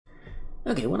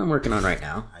Okay, what I'm working on right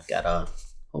now, I've got a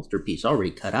holster piece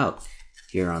already cut out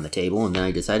here on the table, and then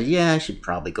I decided, yeah, I should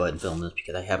probably go ahead and film this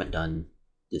because I haven't done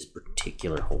this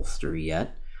particular holster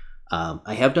yet.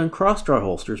 I have done cross-draw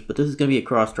holsters, but this is going to be a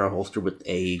cross-draw holster with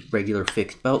a regular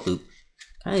fixed belt loop.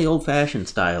 Kind of the old-fashioned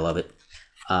style of it,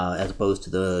 as opposed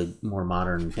to the more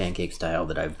modern pancake style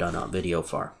that I've done on video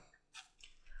for.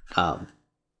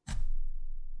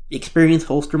 Experienced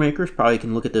holster makers probably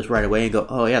can look at this right away and go,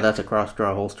 oh yeah, that's a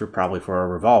cross-draw holster, probably for a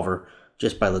revolver,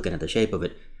 just by looking at the shape of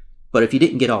it. But if you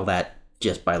didn't get all that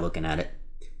just by looking at it,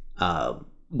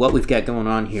 what we've got going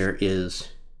on here is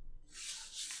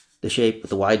the shape with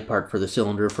the wide part for the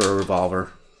cylinder for a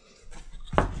revolver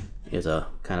is a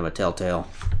kind of a telltale.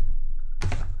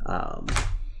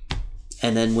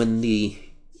 And then when the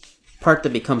part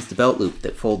that becomes the belt loop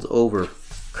that folds over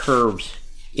curves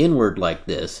inward like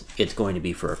this, it's going to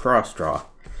be for a cross draw.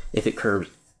 If it curves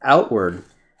outward,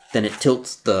 then it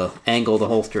tilts the angle of the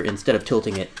holster. Instead of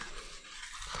tilting it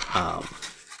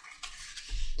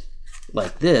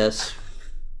like this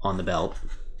on the belt,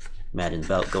 imagine the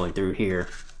belt going through here.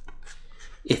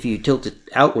 If you tilt it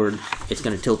outward, it's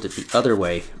going to tilt it the other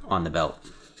way on the belt.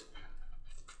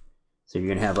 So you're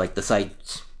going to have like the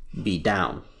sights be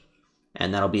down,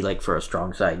 and that'll be like for a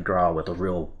strong side draw with a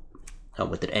real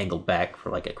with it angled back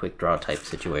for like a quick draw type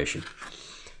situation,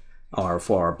 or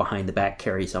for behind the back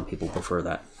carry. Some people prefer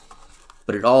that,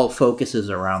 but it all focuses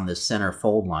around this center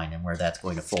fold line and where that's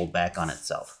going to fold back on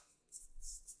itself.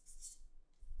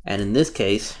 And in this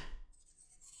case,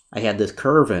 I had this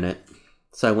curve in it,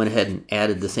 so I went ahead and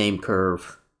added the same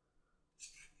curve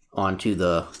onto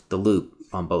the loop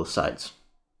on both sides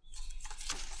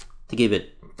to give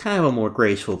it kind of a more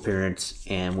graceful appearance.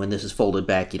 And when this is folded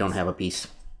back, you don't have a piece,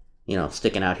 you know,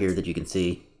 sticking out here that you can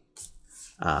see.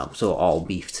 So all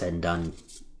be said and done,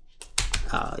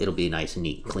 it'll be nice and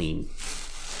neat and clean.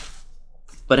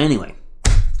 But anyway,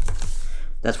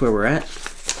 that's where we're at.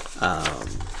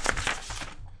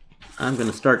 I'm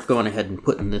going to start going ahead and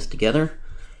putting this together.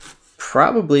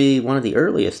 Probably one of the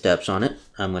earliest steps on it,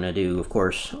 I'm going to do, of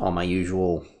course, all my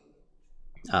usual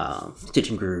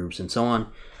stitching grooves and so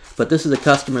on. But this is a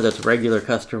customer that's a regular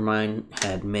customer of mine,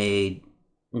 had made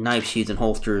knife sheaths and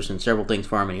holsters and several things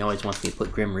for him, and he always wants me to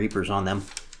put Grim Reapers on them,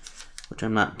 which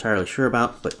I'm not entirely sure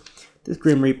about. But this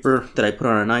Grim Reaper that I put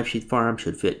on a knife sheath for him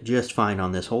should fit just fine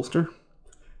on this holster,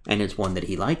 and it's one that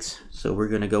he likes. So we're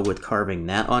going to go with carving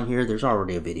that on here. There's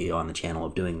already a video on the channel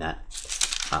of doing that.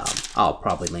 I'll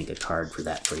probably link a card for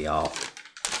that for y'all,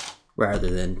 rather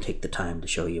than take the time to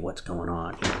show you what's going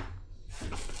on here.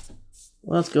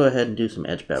 Let's go ahead and do some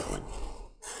edge beveling.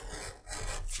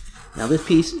 Now this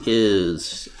piece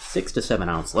is 6 to 7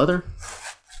 ounce leather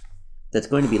that's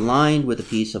going to be lined with a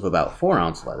piece of about 4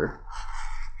 ounce leather.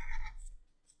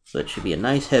 So it should be a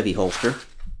nice heavy holster,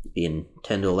 being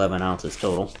 10 to 11 ounces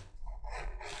total,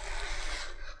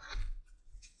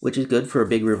 which is good for a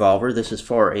big revolver. This is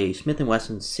for a Smith &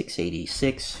 Wesson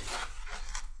 686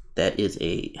 that has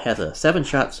a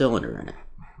 7-shot cylinder in it.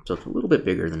 So it's a little bit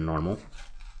bigger than normal,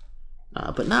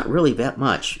 but not really that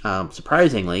much.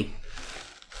 Surprisingly,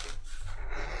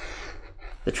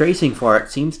 the tracing for it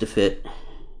seems to fit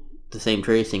the same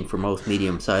tracing for most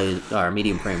medium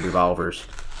frame revolvers.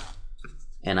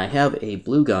 And I have a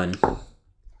blue gun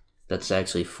that's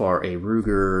actually for a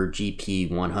Ruger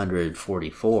GP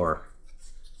 144.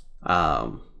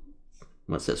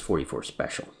 It says 44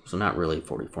 Special, so not really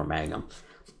 44 Magnum,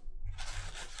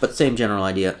 but same general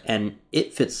idea, and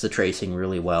it fits the tracing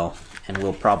really well and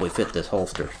will probably fit this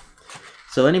holster.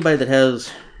 So anybody that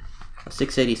has a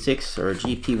 686 or a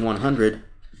GP 100,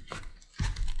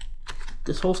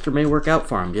 this holster may work out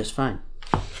for them just fine.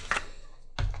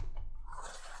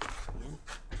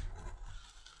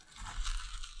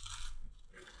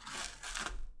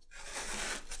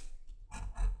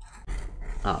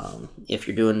 If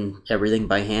you're doing everything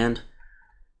by hand,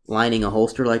 lining a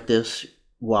holster like this,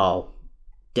 while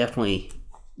definitely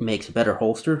makes a better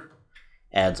holster,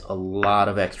 adds a lot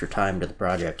of extra time to the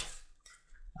project.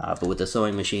 But with the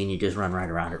sewing machine, you just run right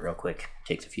around it real quick. It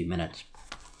takes a few minutes.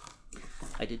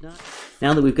 I did not.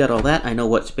 Now that we've got all that, I know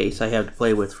what space I have to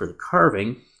play with for the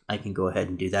carving. I can go ahead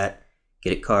and do that,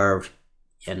 get it carved,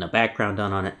 and a background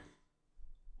done on it,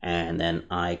 and then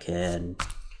I can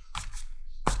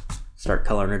start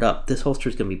coloring it up. This holster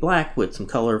is going to be black with some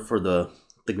color for the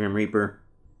Grim Reaper.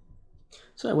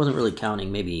 So I wasn't really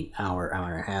counting, maybe hour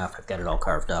and a half. I've got it all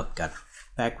carved up, got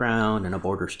background and a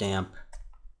border stamp,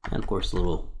 and of course the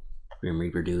little Grim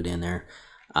Reaper dude in there.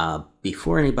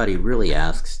 Before anybody really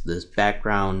asks, this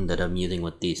background that I'm using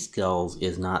with these skulls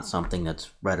is not something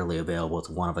that's readily available. It's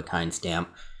a one-of-a-kind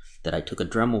stamp that I took a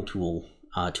Dremel tool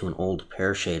to an old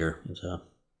pear shader. It's a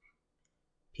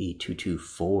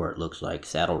P224, it looks like,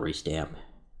 saddlery stamp.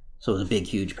 So it's a big,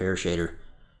 huge pear shader.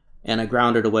 And I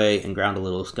ground it away and ground a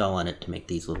little skull in it to make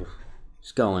these little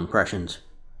skull impressions.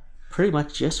 Pretty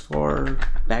much just for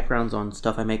backgrounds on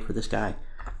stuff I make for this guy.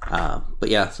 But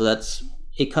yeah, so that's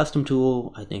a custom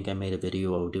tool. I think I made a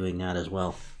video of doing that as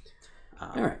well.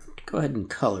 Alright, go ahead and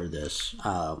color this.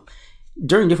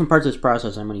 During different parts of this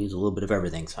process, I'm going to use a little bit of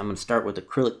everything. So I'm going to start with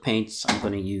acrylic paints. I'm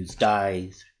going to use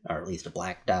dyes, or at least a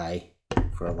black dye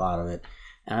for a lot of it.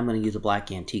 And I'm going to use a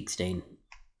black antique stain.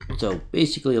 So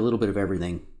basically a little bit of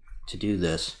everything to do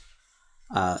this.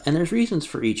 And there's reasons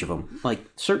for each of them. Like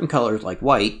certain colors, like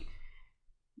white,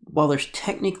 while there's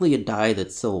technically a dye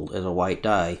that's sold as a white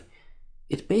dye,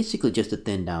 it's basically just a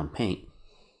thin down paint.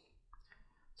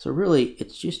 So really,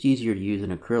 it's just easier to use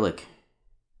an acrylic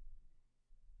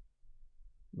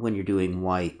when you're doing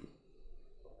white.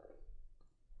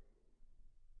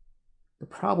 The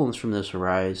problems from this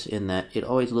arise in that it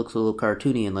always looks a little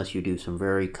cartoony unless you do some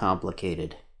very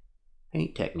complicated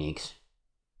paint techniques.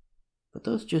 But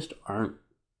those just aren't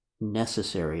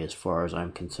necessary as far as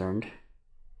I'm concerned.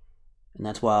 And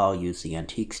that's why I'll use the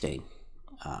antique stain.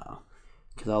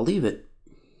 Because I'll leave it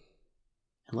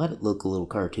and let it look a little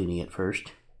cartoony at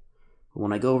first. But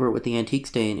when I go over it with the antique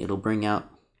stain, it'll bring out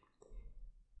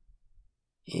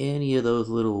any of those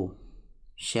little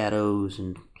shadows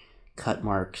and cut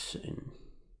marks and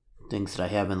things that I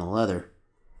have in the leather.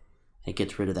 It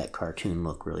gets rid of that cartoon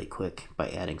look really quick by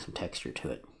adding some texture to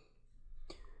it.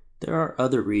 There are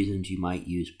other reasons you might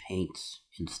use paints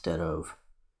instead of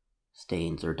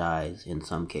stains or dyes in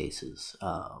some cases.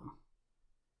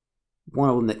 One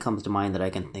of them that comes to mind that I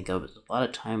can think of is a lot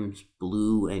of times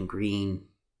blue and green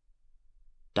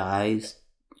dyes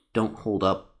don't hold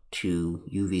up to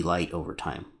UV light over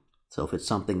time. So if it's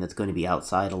something that's going to be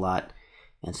outside a lot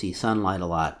and see sunlight a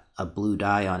lot, a blue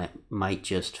dye on it might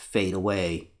just fade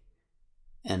away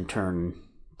and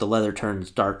the leather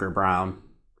turns darker brown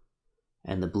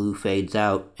and the blue fades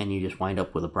out and you just wind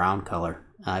up with a brown color.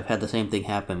 I've had the same thing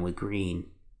happen with green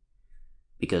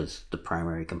because the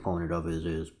primary component of it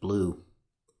is blue,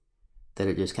 that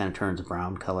it just kind of turns a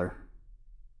brown color.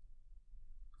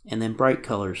 And then bright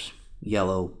colors,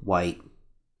 yellow, white,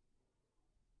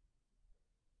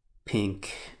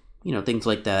 pink, things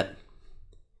like that.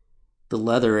 The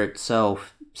leather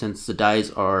itself, since the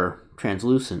dyes are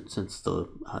translucent, since the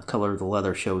color of the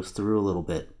leather shows through a little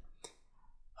bit,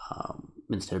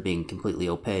 instead of being completely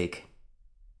opaque,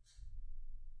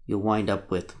 you'll wind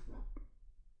up with,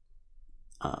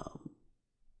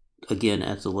 again,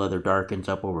 as the leather darkens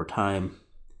up over time,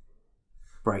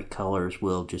 bright colors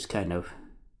will just kind of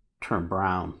turn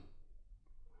brown.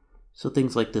 So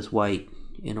things like this white,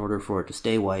 in order for it to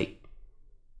stay white,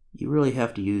 you really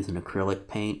have to use an acrylic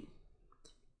paint.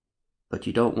 But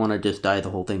you don't want to just dye the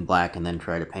whole thing black and then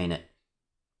try to paint it.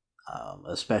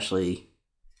 Especially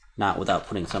not without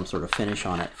putting some sort of finish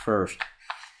on it first.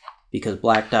 Because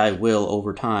black dye will,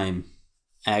 over time,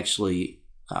 actually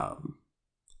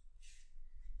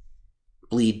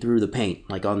bleed through the paint.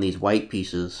 Like on these white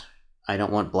pieces, I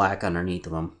don't want black underneath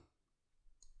of them.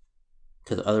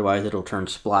 Because otherwise it'll turn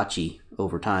splotchy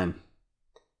over time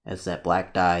as that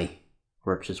black dye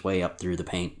works its way up through the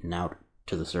paint and out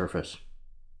to the surface.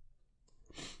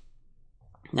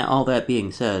 Now, all that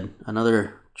being said,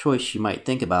 another choice you might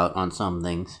think about on some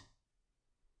things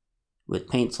with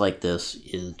paints like this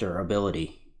is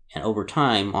durability. And over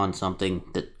time, on something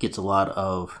that gets a lot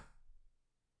of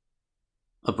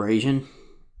abrasion,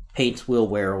 paints will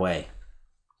wear away.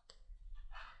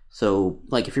 So,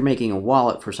 like if you're making a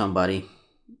wallet for somebody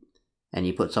and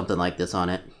you put something like this on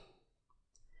it,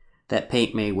 that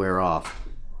paint may wear off.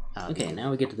 Okay,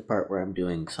 now we get to the part where I'm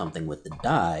doing something with the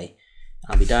dye.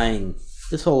 I'll be dyeing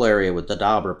this whole area with the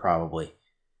dauber probably.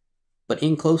 But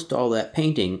in close to all that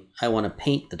painting, I want to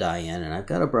paint the dye in, and I've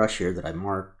got a brush here that I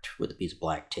marked with a piece of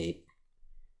black tape.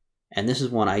 And this is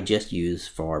one I just use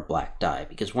for black dye,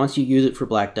 because once you use it for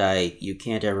black dye, you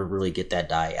can't ever really get that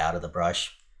dye out of the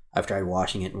brush. I've tried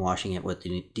washing it with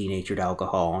denatured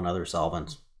alcohol and other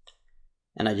solvents.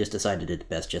 And I just decided it's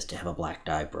best just to have a black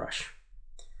dye brush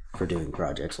for doing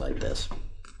projects like this.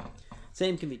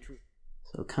 Same can be true.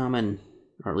 So common,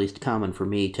 or at least common for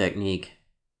me, technique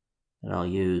that I'll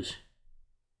use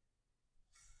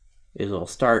is I'll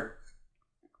start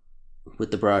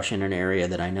with the brush in an area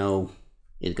that I know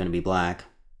is going to be black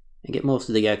and get most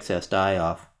of the excess dye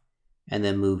off, and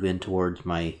then move in towards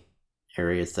my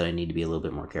areas that I need to be a little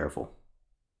bit more careful.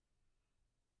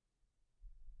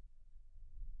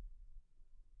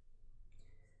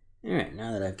 Alright,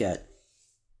 now that I've got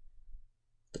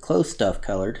the close stuff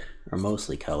colored, are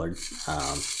mostly colored.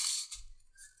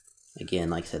 Again,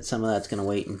 like I said, some of that's going to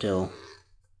wait until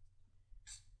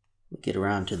we get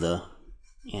around to the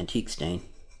antique stain.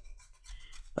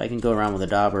 But I can go around with a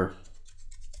dauber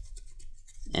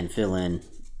and fill in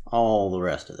all the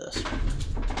rest of this.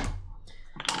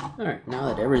 Alright, now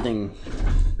that everything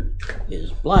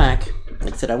is black,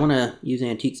 like I said, I want to use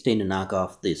antique stain to knock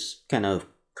off this kind of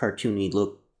cartoony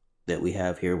look that we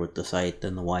have here with the scythe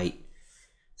and the white,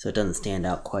 so it doesn't stand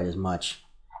out quite as much.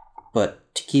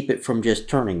 But to keep it from just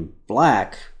turning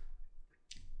black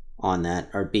on that,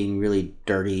 or being really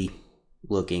dirty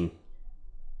looking,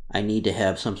 I need to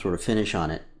have some sort of finish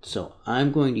on it. So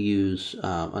I'm going to use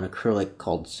an acrylic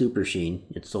called Super Sheen.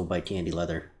 It's sold by Candy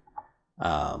Leather.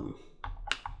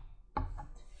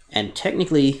 And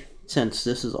technically, since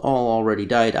this is all already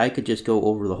dyed, I could just go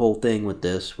over the whole thing with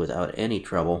this without any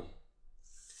trouble.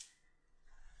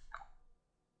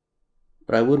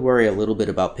 But I would worry a little bit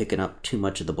about picking up too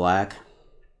much of the black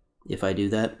if I do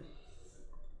that.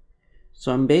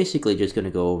 So I'm basically just going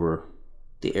to go over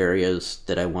the areas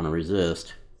that I want to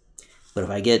resist. But if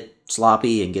I get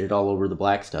sloppy and get it all over the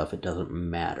black stuff, it doesn't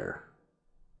matter.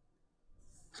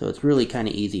 So it's really kind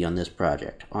of easy on this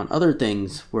project. On other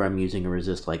things where I'm using a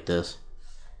resist like this,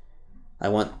 I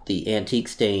want the antique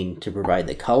stain to provide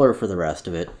the color for the rest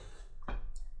of it.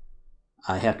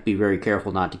 I have to be very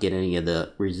careful not to get any of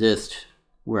the resist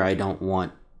where I don't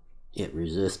want it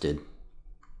resisted.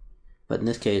 But in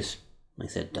this case, like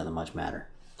I said, it doesn't much matter.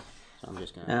 So I'm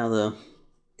just gonna... Now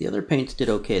the other paints did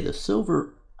okay. The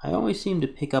silver, I always seem to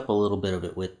pick up a little bit of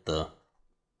it with the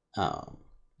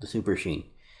Super Sheen.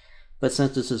 But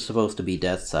since this is supposed to be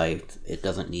Death Scythe, it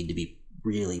doesn't need to be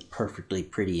really perfectly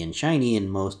pretty and shiny in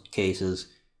most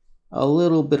cases. A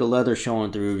little bit of leather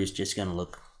showing through is just going to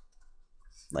look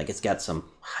like it's got some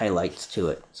highlights to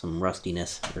it, some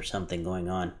rustiness or something going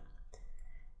on.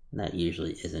 And that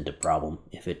usually isn't a problem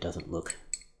if it doesn't look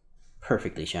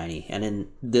perfectly shiny. And in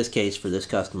this case, for this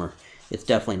customer, it's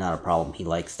definitely not a problem. He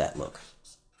likes that look.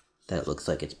 That it looks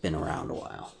like it's been around a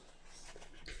while.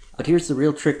 But here's the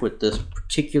real trick with this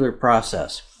particular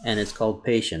process, and it's called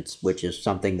patience, which is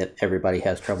something that everybody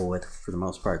has trouble with for the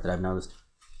most part that I've noticed.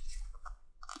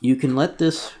 You can let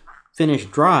this finish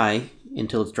dry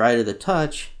until it's dry to the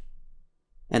touch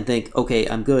and think, okay,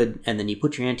 I'm good, and then you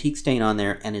put your antique stain on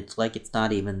there and it's like it's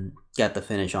not even got the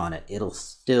finish on it. It'll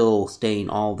still stain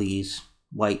all these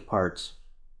white parts.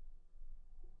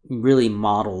 Really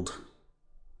mottled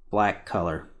black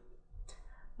color.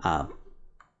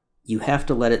 You have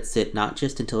to let it sit not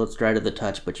just until it's dry to the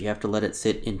touch, but you have to let it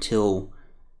sit until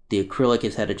the acrylic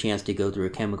has had a chance to go through a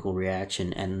chemical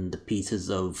reaction and the pieces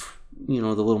of, the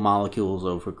little molecules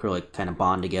of acrylic kind of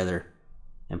bond together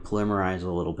and polymerize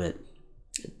a little bit.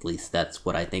 At least that's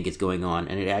what I think is going on,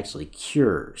 and it actually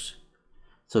cures.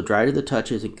 So dry to the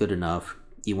touch isn't good enough.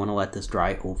 You want to let this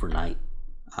dry overnight,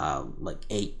 like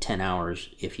 8-10 hours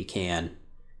if you can,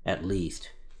 at least.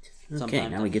 Okay,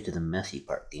 now we get to the messy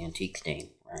part, the antique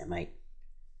stain. I might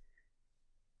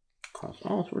cause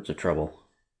all sorts of trouble.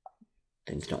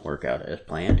 Things don't work out as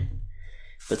planned.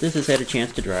 But this has had a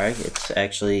chance to dry. It's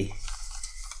actually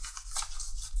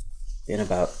been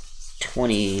about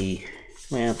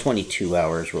 22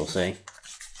 hours, we'll say.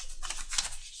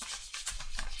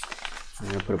 I'm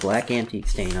going to put a black antique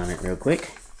stain on it real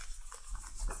quick.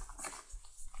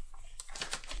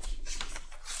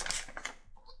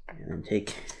 And then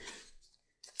take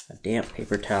a damp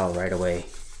paper towel right away.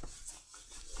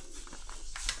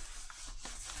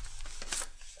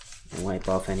 And wipe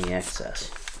off any excess.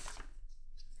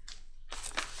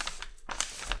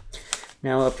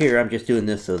 Now up here I'm just doing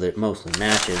this so that it mostly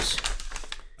matches.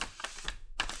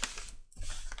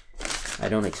 I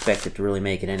don't expect it to really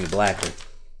make it any blacker.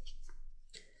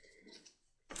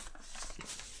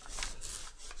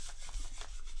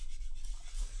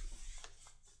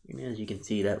 And as you can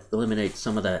see, that eliminates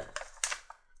some of that,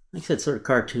 like I said, sort of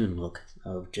cartoon look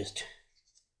of just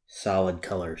solid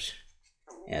colors.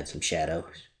 Add some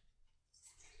shadows.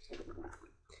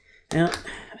 Now,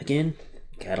 again,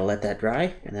 gotta let that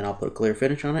dry, and then I'll put a clear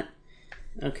finish on it.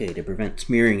 Okay, to prevent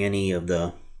smearing any of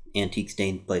the antique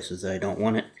stain places that I don't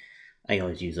want it, I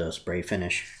always use a spray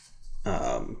finish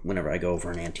whenever I go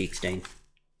over an antique stain.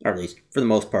 Or at least, for the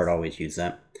most part, I always use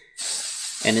that.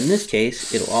 And in this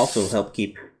case, it'll also help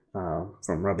keep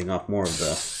from rubbing off more of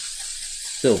the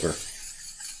silver.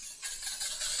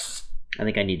 I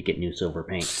think I need to get new silver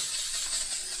paint.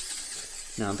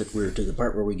 Now that we're to the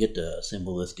part where we get to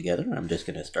assemble this together, I'm just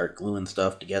going to start gluing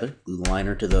stuff together. Glue the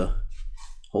liner to the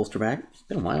holster back. It's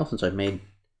been a while since I've made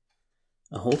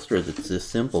a holster that's this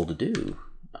simple to do,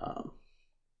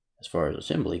 as far as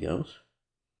assembly goes.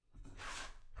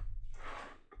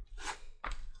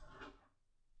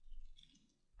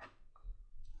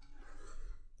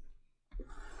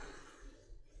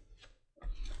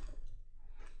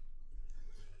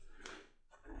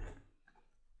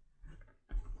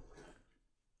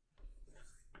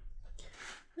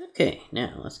 Okay,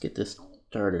 now let's get this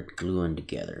started gluing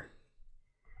together.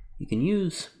 You can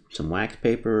use some wax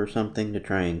paper or something to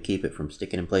try and keep it from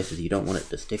sticking in places you don't want it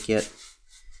to stick yet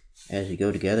as you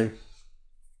go together.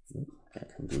 Got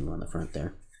some glue on the front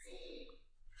there.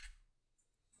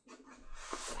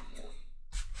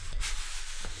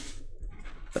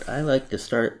 But I like to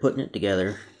start putting it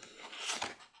together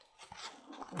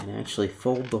and actually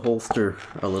fold the holster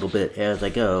a little bit as I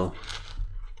go,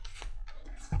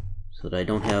 so that I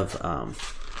don't have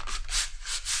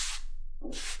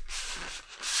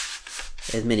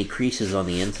as many creases on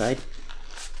the inside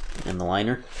and the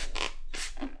liner.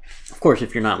 Of course,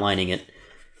 if you're not lining it,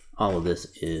 all of this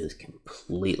is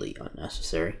completely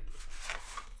unnecessary.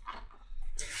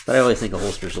 But I always think a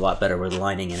holster is a lot better with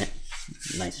lining in it.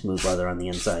 Nice smooth leather on the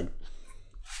inside.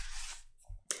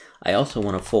 I also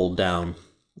want to fold down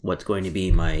what's going to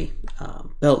be my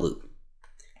belt loop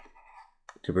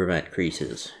to prevent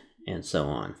creases and so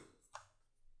on.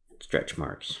 Stretch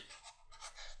marks.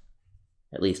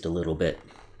 At least a little bit.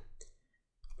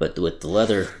 But with the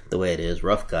leather the way it is,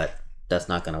 rough cut, that's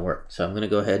not going to work. So I'm going to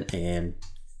go ahead and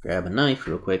grab a knife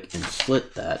real quick and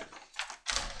split that.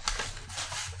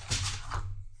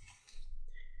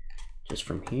 Just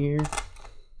from here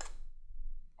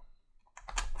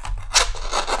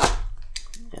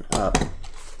and up,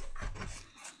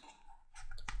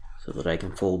 so that I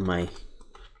can fold my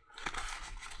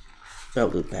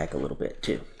belt loop back a little bit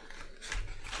too.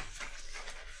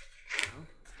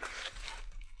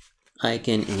 I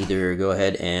can either go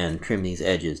ahead and trim these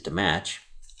edges to match,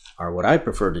 or what I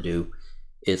prefer to do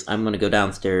is I'm going to go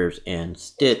downstairs and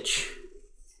stitch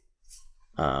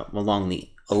along the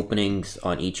openings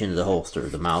on each end of the holster,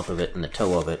 the mouth of it and the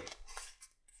toe of it.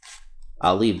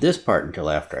 I'll leave this part until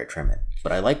after I trim it,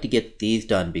 but I like to get these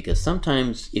done because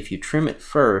sometimes if you trim it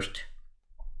first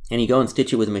and you go and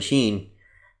stitch it with a machine,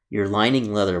 your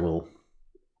lining leather will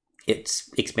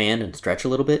expand and stretch a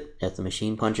little bit as the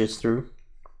machine punches through,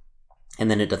 and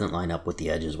then it doesn't line up with the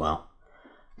edge as well.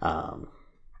 Or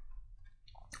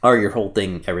your whole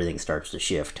thing, everything starts to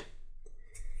shift.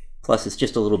 Plus, it's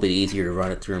just a little bit easier to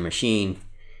run it through a machine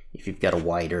if you've got a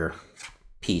wider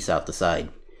piece out the side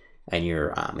and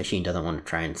your machine doesn't want to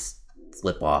try and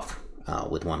slip off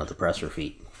with one of the presser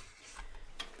feet.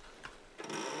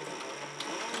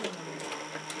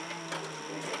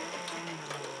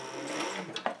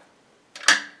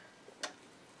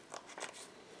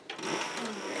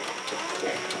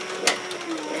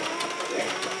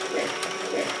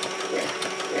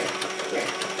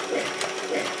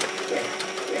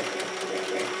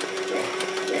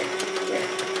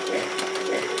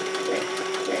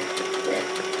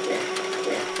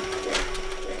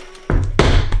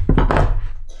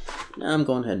 Now I'm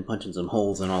going ahead and punching some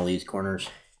holes in all these corners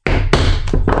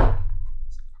to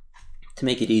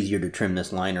make it easier to trim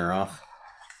this liner off.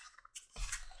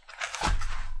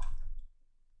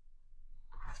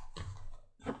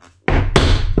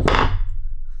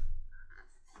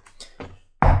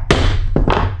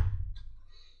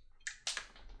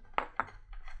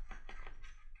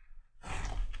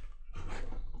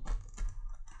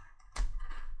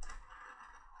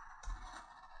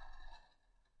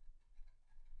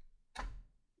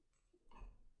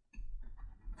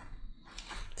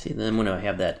 See, then when I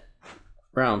have that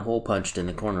round hole punched in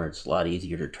the corner, it's a lot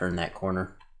easier to turn that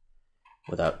corner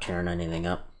without tearing anything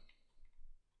up.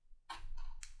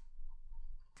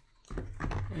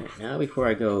 Right, now before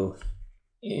I go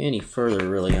any further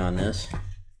really on this,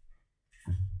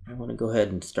 I want to go ahead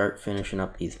and start finishing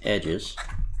up these edges,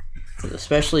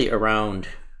 especially around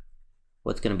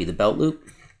what's going to be the belt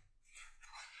loop,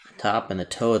 the top and the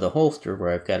toe of the holster where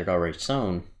I've got it already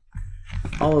sewn.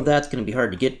 All of that's going to be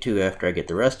hard to get to after I get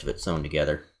the rest of it sewn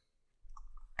together.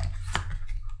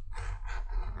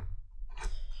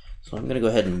 So I'm going to go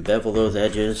ahead and bevel those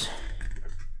edges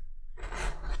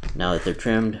now that they're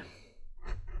trimmed.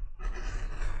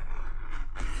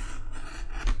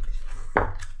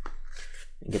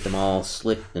 And get them all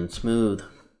slicked and smooth.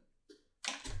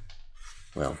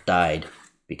 Well, dyed,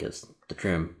 because the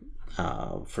trim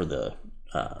for the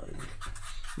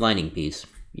lining piece,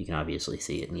 you can obviously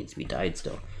see it needs to be dyed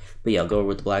still. But yeah, I'll go over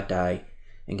with the black dye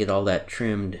and get all that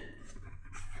trimmed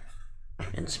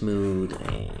and smooth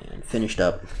and finished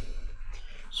up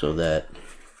so that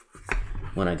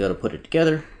when I go to put it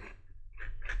together,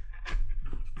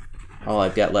 all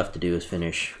I've got left to do is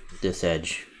finish this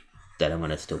edge that I'm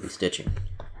going to still be stitching.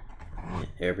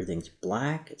 Everything's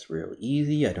black. It's real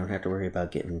easy. I don't have to worry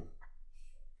about getting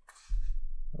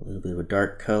a little bit of a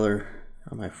dark color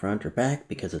on my front or back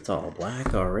because it's all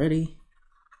black already.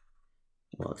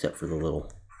 Well, except for the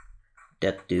little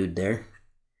death dude there.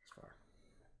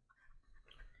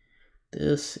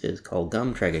 This is called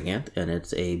gum tragacanth, and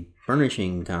it's a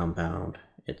burnishing compound.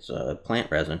 It's a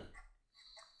plant resin.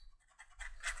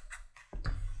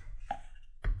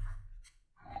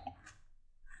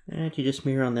 And you just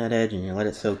smear on that edge and you let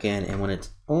it soak in, and when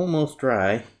it's almost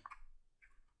dry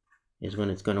is when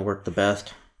it's going to work the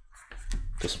best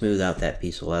to smooth out that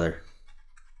piece of leather.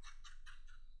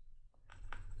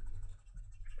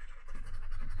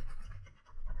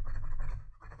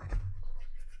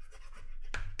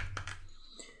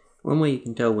 One way you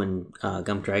can tell when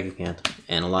gum tragacanth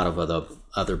and a lot of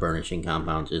other burnishing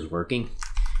compounds is working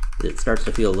is it starts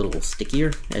to feel a little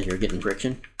stickier as you're getting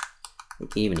friction. You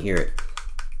can even hear it.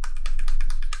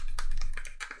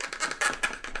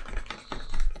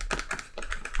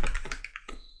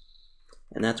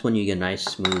 And that's when you get a nice,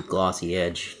 smooth, glossy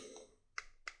edge.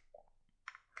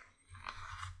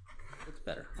 It's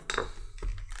better.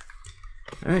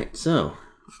 Alright, so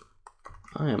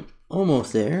I am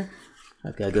almost there.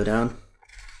 I've got to go down,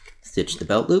 stitch the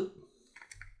belt loop.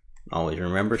 Always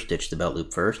remember, stitch the belt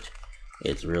loop first.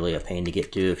 It's really a pain to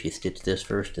get to if you stitch this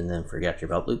first and then forget your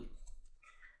belt loop.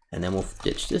 And then we'll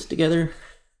stitch this together.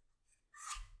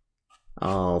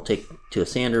 I'll take to a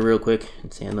sander real quick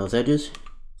and sand those edges.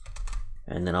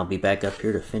 And then I'll be back up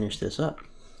here to finish this up.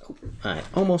 I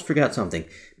almost forgot something.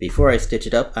 Before I stitch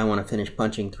it up, I want to finish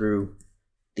punching through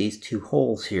these two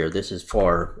holes here. This is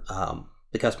for,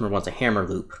 the customer wants a hammer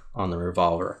loop on the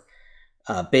revolver.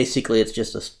 Basically, it's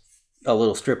just a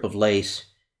little strip of lace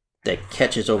that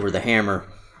catches over the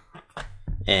hammer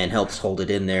and helps hold it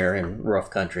in there in rough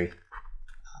country.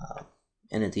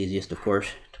 And it's easiest, of course,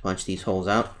 to punch these holes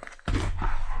out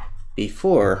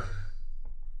before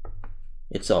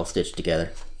it's all stitched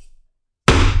together.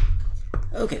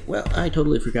 Okay, well, I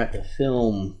totally forgot to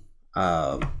film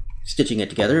stitching it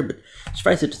together, but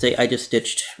suffice it to say, I just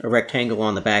stitched a rectangle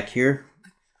on the back here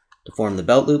to form the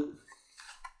belt loop,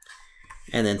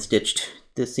 and then stitched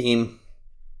this seam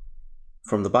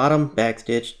from the bottom, back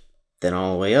stitched, then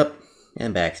all the way up,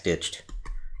 and back stitched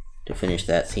to finish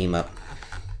that seam up.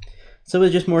 So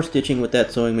it's just more stitching with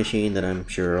that sewing machine that I'm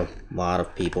sure a lot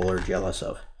of people are jealous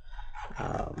of.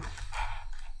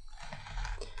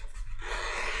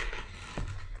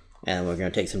 And we're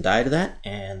going to take some dye to that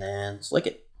and then slick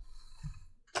it.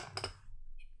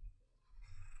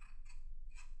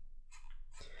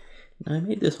 Now, I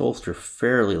made this holster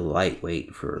fairly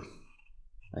lightweight for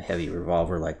a heavy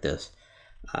revolver like this.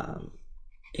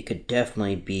 It could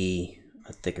definitely be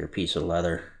a thicker piece of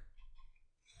leather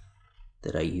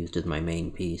that I used as my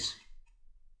main piece.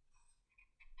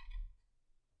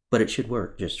 But it should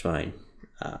work just fine.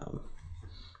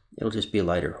 It'll just be a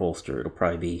lighter holster. It'll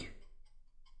probably be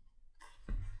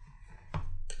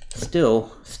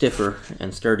still stiffer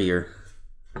and sturdier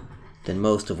than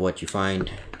most of what you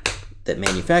find that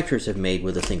manufacturers have made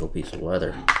with a single piece of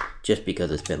leather, just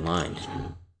because it's been lined.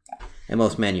 And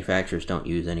most manufacturers don't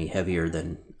use any heavier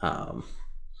than about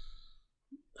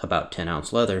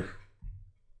 10-ounce leather,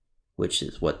 which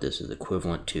is what this is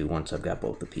equivalent to once I've got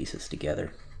both the pieces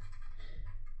together.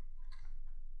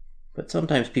 But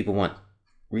sometimes people want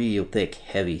real thick,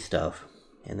 heavy stuff,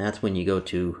 and that's when you go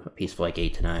to a piece of like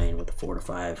 8 to 9 with a 4 to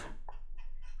 5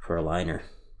 for a liner.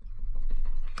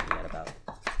 That about.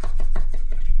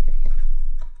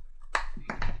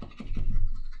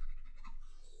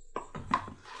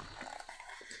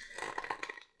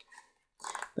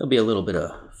 There'll be a little bit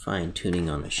of fine tuning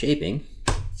on the shaping,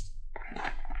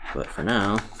 but for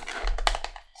now,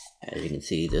 as you can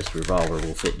see, this revolver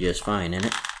will fit just fine in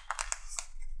it.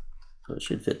 So it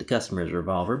should fit the customer's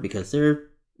revolver because they're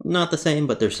not the same,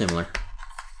 but they're similar.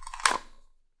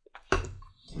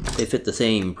 They fit the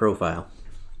same profile.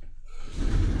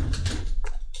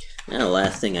 Now the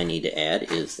last thing I need to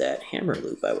add is that hammer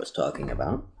loop I was talking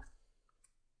about.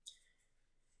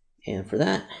 And for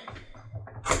that,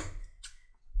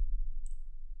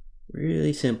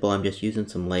 really simple, I'm just using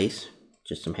some lace,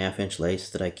 just some 1/2-inch lace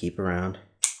that I keep around.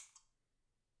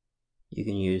 You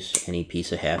can use any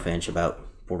piece of 1/2 inch, about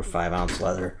 4 to 5 ounce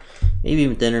leather, maybe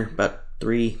even thinner, about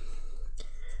 3.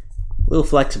 A little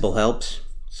flexible helps,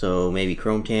 so maybe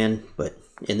chrome tan, but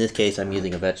in this case I'm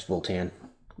using a vegetable tan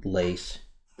lace.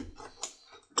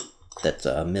 That's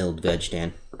a milled veg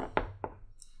tan.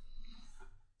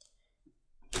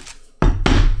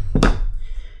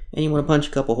 And you want to punch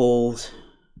a couple holes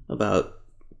about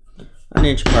 1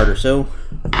 inch apart or so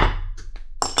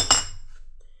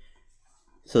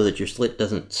that your slit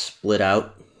doesn't split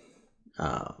out.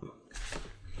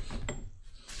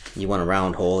 You want a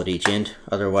round hole at each end,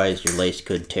 otherwise your lace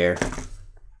could tear.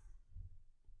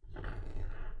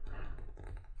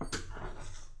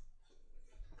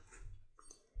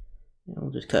 And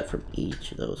we'll just cut from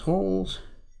each of those holes.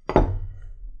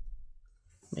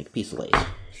 Make a piece of lace,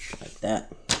 like that.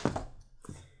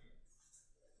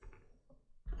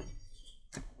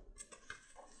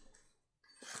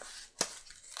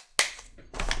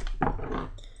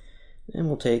 Then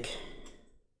we'll take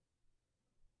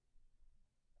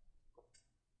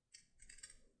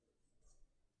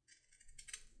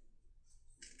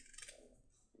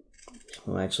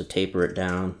we'll actually taper it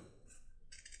down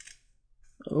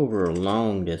over a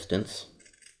long distance,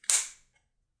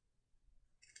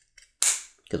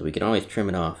 because we can always trim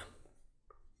it off.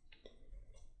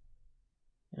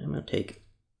 And I'm going to take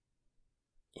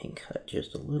and cut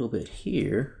just a little bit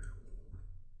here,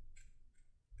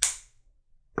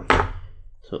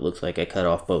 so it looks like I cut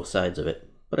off both sides of it,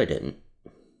 but I didn't.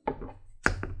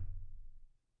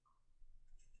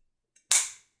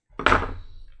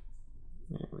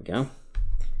 There we go.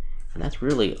 And that's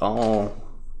really all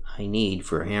I need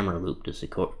for a hammer loop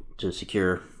to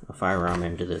secure a firearm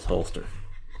into this holster.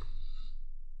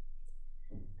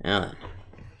 Now then,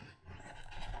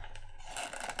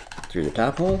 through the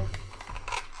top hole,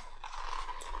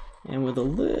 and with a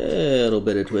little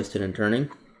bit of twisting and turning,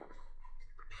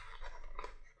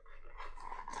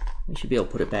 we should be able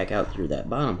to put it back out through that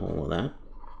bottom hole with that.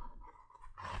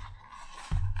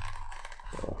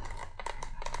 So,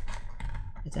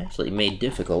 it's actually made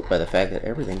difficult by the fact that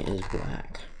everything is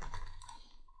black,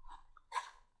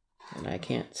 and I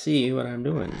can't see what I'm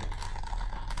doing.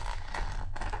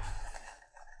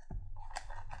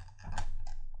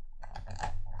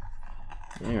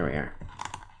 There we are.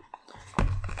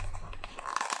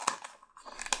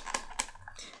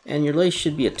 And your lace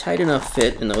should be a tight enough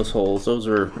fit in those holes. Those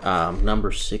are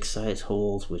number 6 size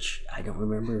holes, which I don't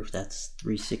remember if that's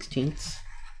 3/16.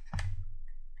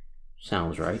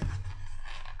 Sounds right.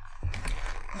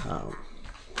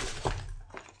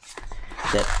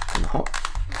 That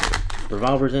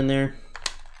revolver's in there.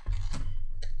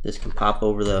 This can pop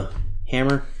over the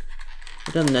hammer.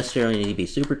 It doesn't necessarily need to be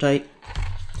super tight.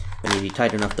 It needs to be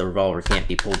tight enough the revolver can't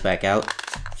be pulled back out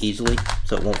easily,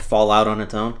 so it won't fall out on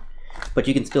its own. But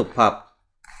you can still pop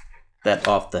that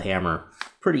off the hammer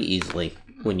pretty easily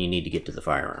when you need to get to the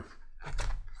firearm.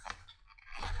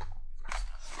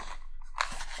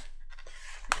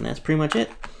 And that's pretty much it.